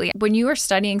 absolutely. When you are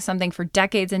studying something for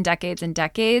decades and decades and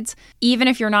decades, even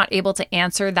if you're not able to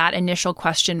answer that initial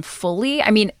question fully,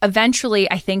 I mean, eventually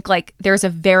I think like there's a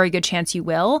very good chance you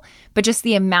will, but just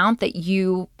the amount that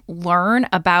you learn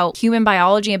about human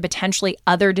biology and potentially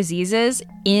other diseases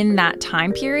in that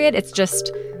time period,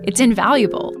 it's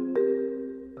invaluable.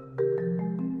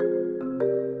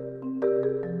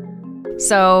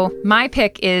 So my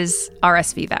pick is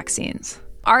RSV vaccines.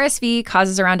 RSV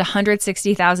causes around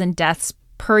 160,000 deaths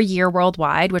per year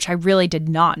worldwide, which I really did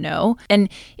not know. And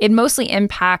it mostly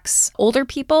impacts older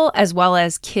people as well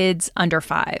as kids under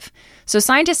 5. So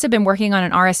scientists have been working on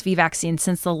an RSV vaccine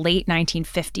since the late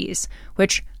 1950s,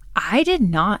 which I did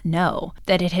not know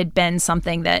that it had been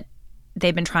something that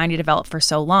they've been trying to develop for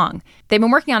so long. They've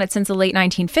been working on it since the late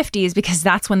 1950s because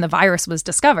that's when the virus was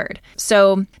discovered.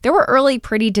 So there were early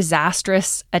pretty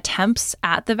disastrous attempts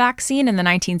at the vaccine in the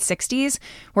 1960s,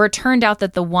 where it turned out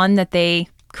that the one that they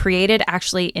created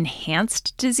actually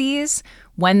enhanced disease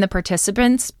when the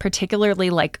participants, particularly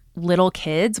like little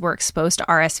kids, were exposed to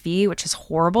RSV, which is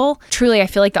horrible. Truly, I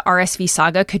feel like the RSV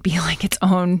saga could be like its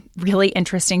own really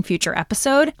interesting future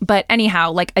episode. But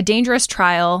anyhow, like a dangerous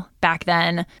trial back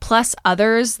then, plus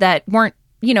others that weren't,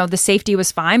 you know, the safety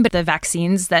was fine, but the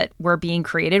vaccines that were being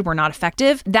created were not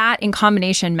effective. That in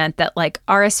combination meant that like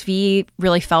RSV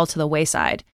really fell to the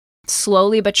wayside.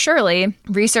 Slowly but surely,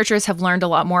 researchers have learned a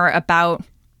lot more about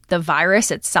the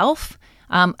virus itself,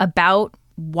 about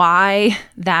why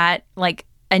that like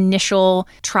initial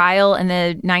trial in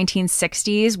the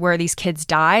 1960s where these kids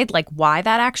died, like why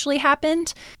that actually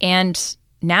happened. And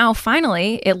now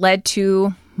finally it led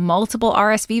to multiple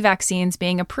RSV vaccines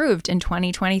being approved in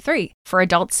 2023 for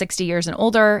adults 60 years and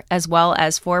older, as well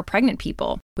as for pregnant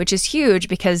people, which is huge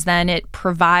because then it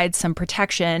provides some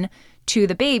protection to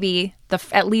the baby,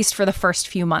 at least for the first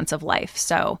few months of life.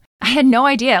 So I had no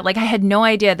idea. Like I had no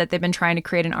idea that they've been trying to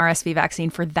create an RSV vaccine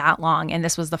for that long. And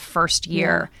this was the first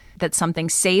year that something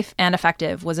safe and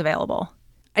effective was available.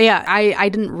 Yeah, I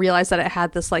didn't realize that it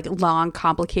had this like long,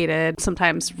 complicated,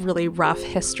 sometimes really rough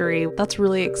history. That's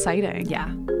really exciting.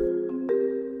 Yeah.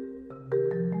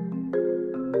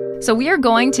 So we are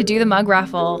going to do the mug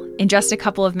raffle in just a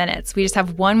couple of minutes. We just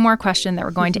have one more question that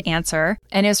we're going to answer.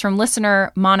 And it's from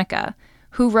listener Monica,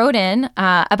 who wrote in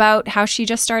about how she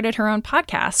just started her own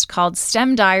podcast called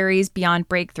STEM Diaries Beyond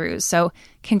Breakthroughs. So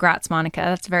congrats, Monica.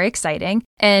 That's very exciting.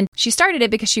 And she started it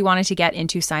because she wanted to get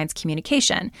into science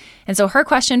communication. And so her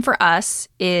question for us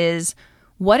is,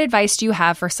 what advice do you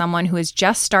have for someone who is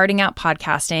just starting out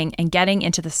podcasting and getting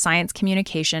into the science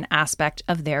communication aspect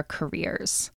of their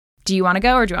careers? Do you want to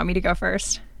go or do you want me to go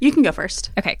first? You can go first.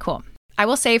 Okay, cool. I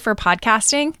will say for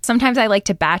podcasting, sometimes I like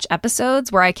to batch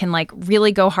episodes where I can like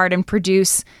really go hard and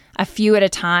produce a few at a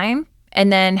time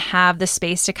and then have the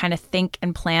space to kind of think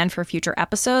and plan for future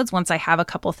episodes once I have a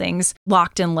couple things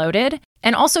locked and loaded.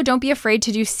 And also don't be afraid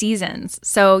to do seasons.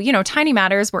 So, you know, Tiny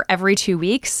Matters were every 2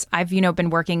 weeks. I've, been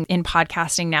working in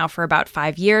podcasting now for about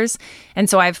 5 years. And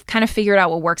so I've kind of figured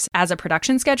out what works as a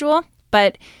production schedule.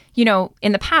 But,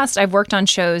 in the past, I've worked on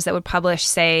shows that would publish,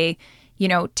 say,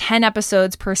 10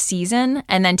 episodes per season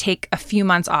and then take a few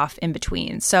months off in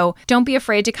between. So don't be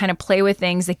afraid to kind of play with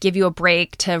things that give you a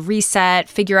break, to reset,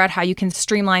 figure out how you can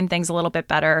streamline things a little bit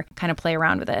better, kind of play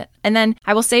around with it. And then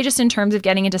I will say, just in terms of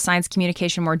getting into science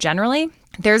communication more generally,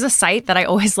 there's a site that I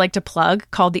always like to plug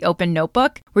called the Open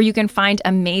Notebook, where you can find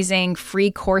amazing free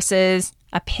courses,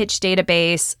 a pitch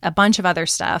database, a bunch of other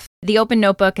stuff. The Open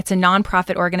Notebook, it's a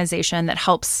nonprofit organization that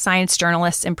helps science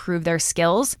journalists improve their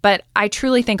skills. But I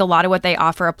truly think a lot of what they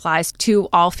offer applies to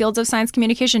all fields of science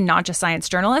communication, not just science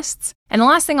journalists. And the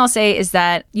last thing I'll say is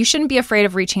that you shouldn't be afraid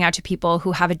of reaching out to people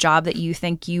who have a job that you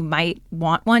think you might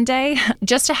want one day,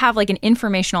 just to have like an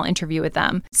informational interview with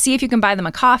them. See if you can buy them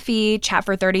a coffee, chat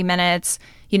for 30 minutes.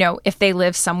 If they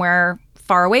live somewhere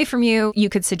far away from you, you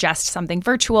could suggest something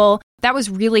virtual. That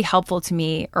was really helpful to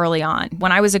me early on.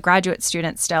 When I was a graduate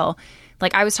student still,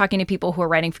 like I was talking to people who were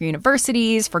writing for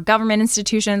universities, for government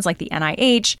institutions like the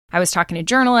NIH. I was talking to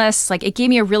journalists. Like it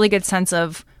gave me a really good sense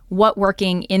of what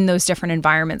working in those different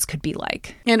environments could be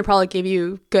like. And it probably gave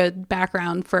you good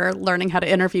background for learning how to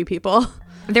interview people.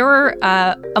 There were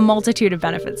a multitude of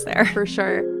benefits there. For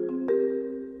sure.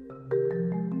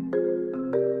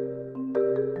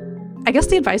 I guess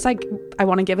the advice I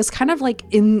want to give is kind of like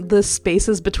in the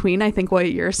spaces between, I think,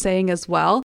 what you're saying as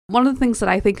well. One of the things that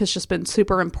I think has just been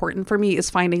super important for me is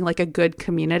finding like a good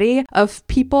community of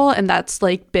people. And that's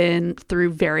like been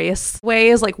through various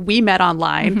ways. Like we met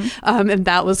online and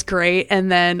that was great. And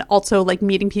then also like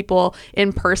meeting people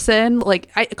in person,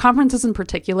 like conferences in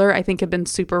particular, I think have been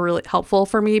super really helpful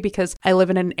for me because I live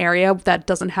in an area that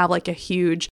doesn't have like a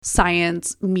huge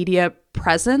science media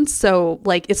presence. So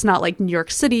like it's not like New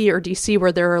York City or DC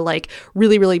where there are like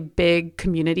really, really big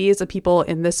communities of people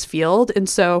in this field. And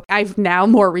so I've now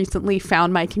more recently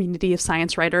found my community of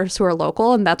science writers who are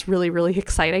local, and that's really, really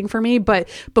exciting for me. But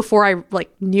before I like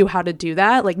knew how to do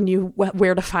that, like knew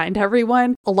where to find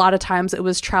everyone, a lot of times it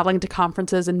was traveling to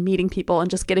conferences and meeting people and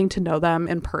just getting to know them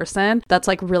in person. That's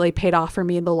like really paid off for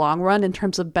me in the long run in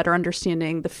terms of better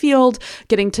understanding the field,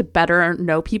 getting to better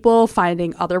know people,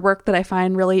 finding other work that I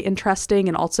find really interesting,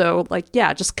 and also like,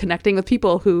 yeah, just connecting with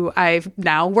people who I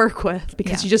now work with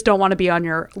because you just don't want to be on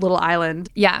your little island.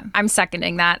 Yeah, I'm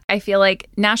seconding that. I feel like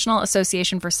National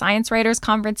Association for Science Writers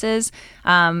conferences,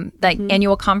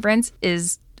 annual conference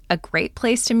is a great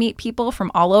place to meet people from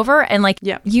all over. And like,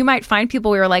 you might find people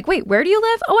where you're like, wait, where do you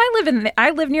live? Oh, I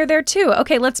live near there too.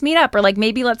 Okay, let's meet up. Or like,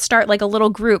 maybe let's start like a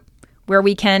little group where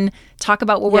we can talk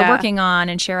about what we're working on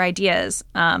and share ideas.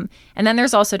 And then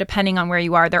there's also, depending on where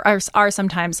you are, there are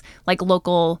sometimes like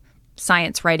local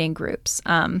science writing groups.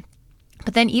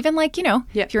 But then even like,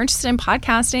 if you're interested in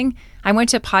podcasting, I went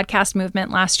to Podcast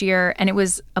Movement last year and it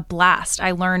was a blast.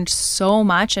 I learned so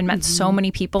much and met so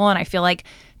many people. And I feel like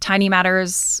Tiny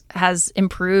Matters has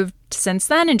improved since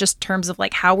then in just terms of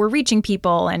like how we're reaching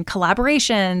people and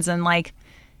collaborations and like,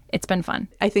 it's been fun.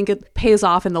 I think it pays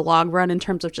off in the long run in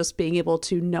terms of just being able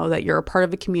to know that you're a part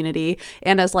of a community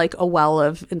and as like a well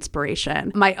of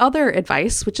inspiration. My other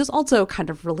advice, which is also kind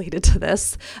of related to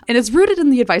this, and it's rooted in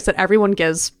the advice that everyone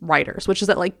gives writers, which is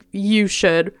that like you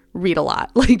should read a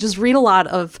lot. Like just read a lot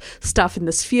of stuff in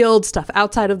this field, stuff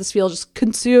outside of this field, just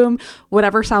consume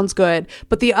whatever sounds good.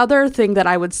 But the other thing that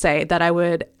I would say that I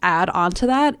would add on to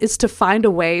that is to find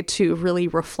a way to really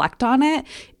reflect on it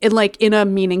in a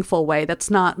meaningful way. That's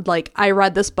not like, I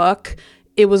read this book,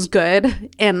 it was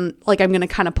good, and like I'm going to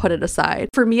kind of put it aside.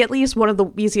 For me, at least, one of the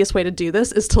easiest way to do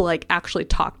this is to like actually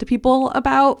talk to people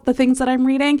about the things that I'm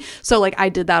reading. So like I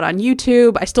did that on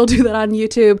YouTube. I still do that on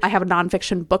YouTube. I have a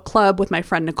nonfiction book club with my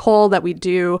friend Nicole that we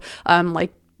do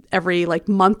every like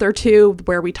month or two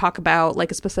where we talk about like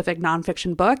a specific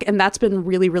nonfiction book. And that's been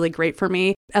really, really great for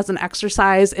me as an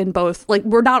exercise in both, like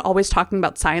we're not always talking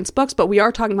about science books, but we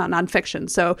are talking about nonfiction.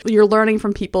 So you're learning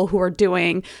from people who are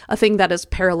doing a thing that is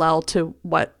parallel to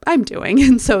what I'm doing.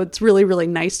 And so it's really, really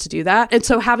nice to do that. And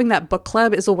so having that book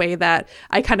club is a way that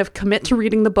I kind of commit to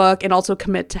reading the book and also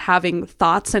commit to having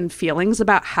thoughts and feelings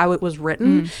about how it was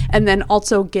written. And then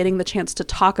also getting the chance to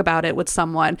talk about it with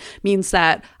someone means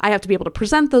that I have to be able to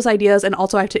present those ideas and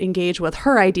also I have to engage with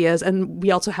her ideas. And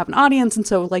we also have an audience. And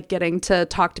so like getting to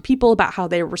talk to people about how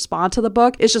they respond to the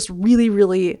book is just really,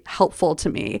 really helpful to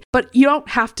me. But you don't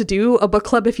have to do a book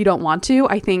club if you don't want to.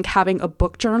 I think having a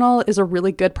book journal is a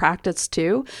really good practice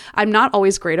too. I'm not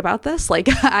always great about this. Like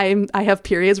I have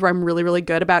periods where I'm really, really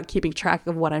good about keeping track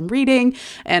of what I'm reading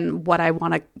and what I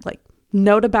want to like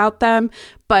note about them,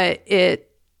 but it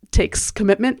takes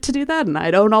commitment to do that, and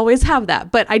I don't always have that.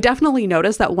 But I definitely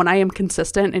notice that when I am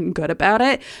consistent and good about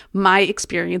it, my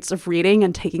experience of reading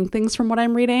and taking things from what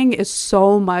I'm reading is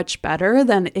so much better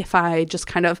than if I just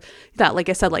kind of, that, like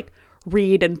I said, like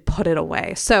read and put it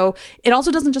away. So it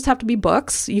also doesn't just have to be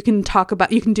books. You can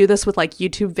do this with like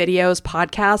YouTube videos,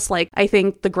 podcasts. Like I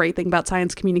think the great thing about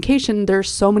science communication, there's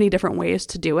so many different ways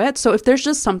to do it. So if there's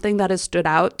just something that has stood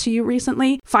out to you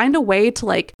recently, find a way to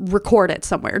like record it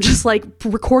somewhere. Just like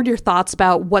record your thoughts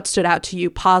about what stood out to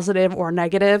you, positive or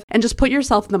negative, and just put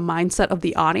yourself in the mindset of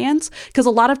the audience. Because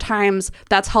a lot of times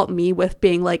that's helped me with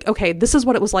being like, okay, this is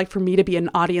what it was like for me to be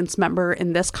an audience member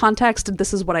in this context.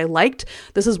 This is what I liked.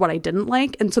 This is what I didn't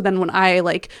like. And so then when I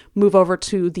like move over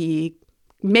to the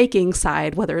making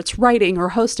side, whether it's writing or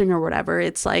hosting or whatever,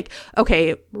 it's like,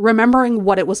 okay, remembering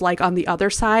what it was like on the other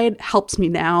side helps me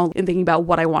now in thinking about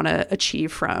what I want to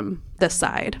achieve from this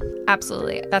side.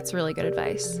 Absolutely. That's really good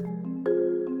advice.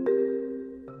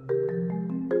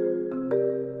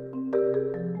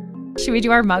 Should we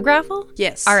do our mug raffle?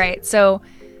 Yes. All right. So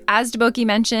as Deboki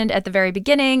mentioned at the very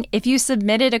beginning, if you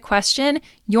submitted a question,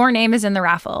 your name is in the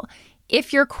raffle.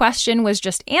 If your question was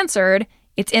just answered,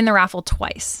 it's in the raffle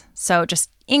twice. So just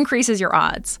increases your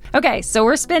odds. Okay, so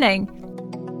we're spinning.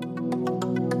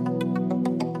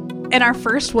 And our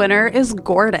first winner is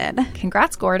Gordon.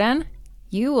 Congrats, Gordon.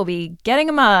 You will be getting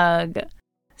a mug.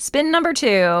 Spin number 2.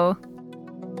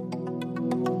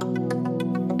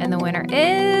 And the winner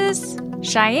is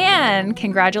Cheyenne.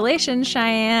 Congratulations,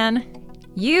 Cheyenne.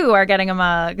 You are getting a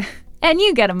mug. And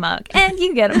you get a mug. And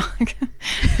you get a mug.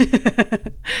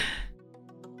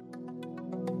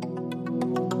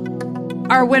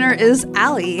 Our winner is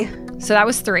Allie. So that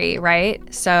was 3, right?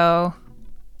 So,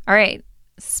 all right.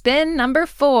 Spin number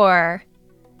 4.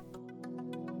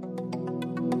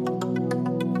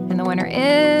 And the winner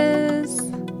is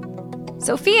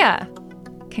Sophia.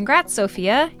 Congrats,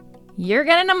 Sophia. You're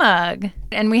getting a mug.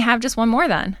 And we have just one more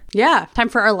then. Yeah. Time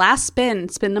for our last spin.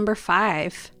 Spin number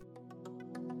 5.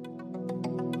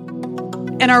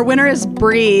 And our winner is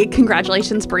Bree.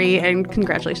 Congratulations, Bree, and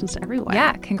congratulations to everyone.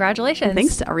 Yeah, congratulations. And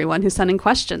thanks to everyone who's sending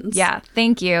questions. Yeah,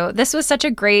 thank you. This was such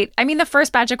a great, the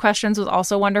first batch of questions was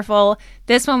also wonderful.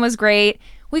 This one was great.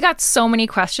 We got so many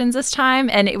questions this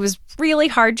time, and it was really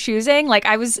hard choosing. Like,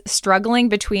 I was struggling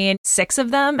between 6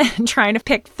 of them and trying to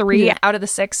pick 3 out of the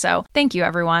 6. So thank you,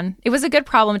 everyone. It was a good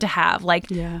problem to have.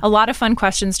 A lot of fun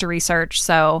questions to research.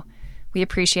 So we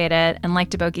appreciate it. And like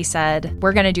Deboki said,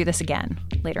 we're going to do this again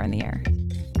later in the year.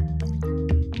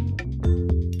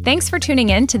 Thanks for tuning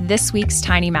in to this week's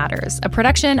Tiny Matters, a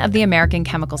production of the American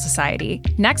Chemical Society.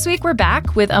 Next week, we're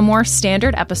back with a more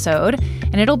standard episode,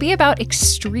 and it'll be about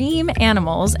extreme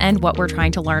animals and what we're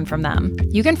trying to learn from them.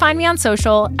 You can find me on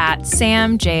social at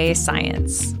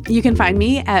SamJScience. You can find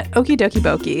me at Okie Dokie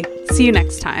Boki. See you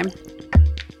next time.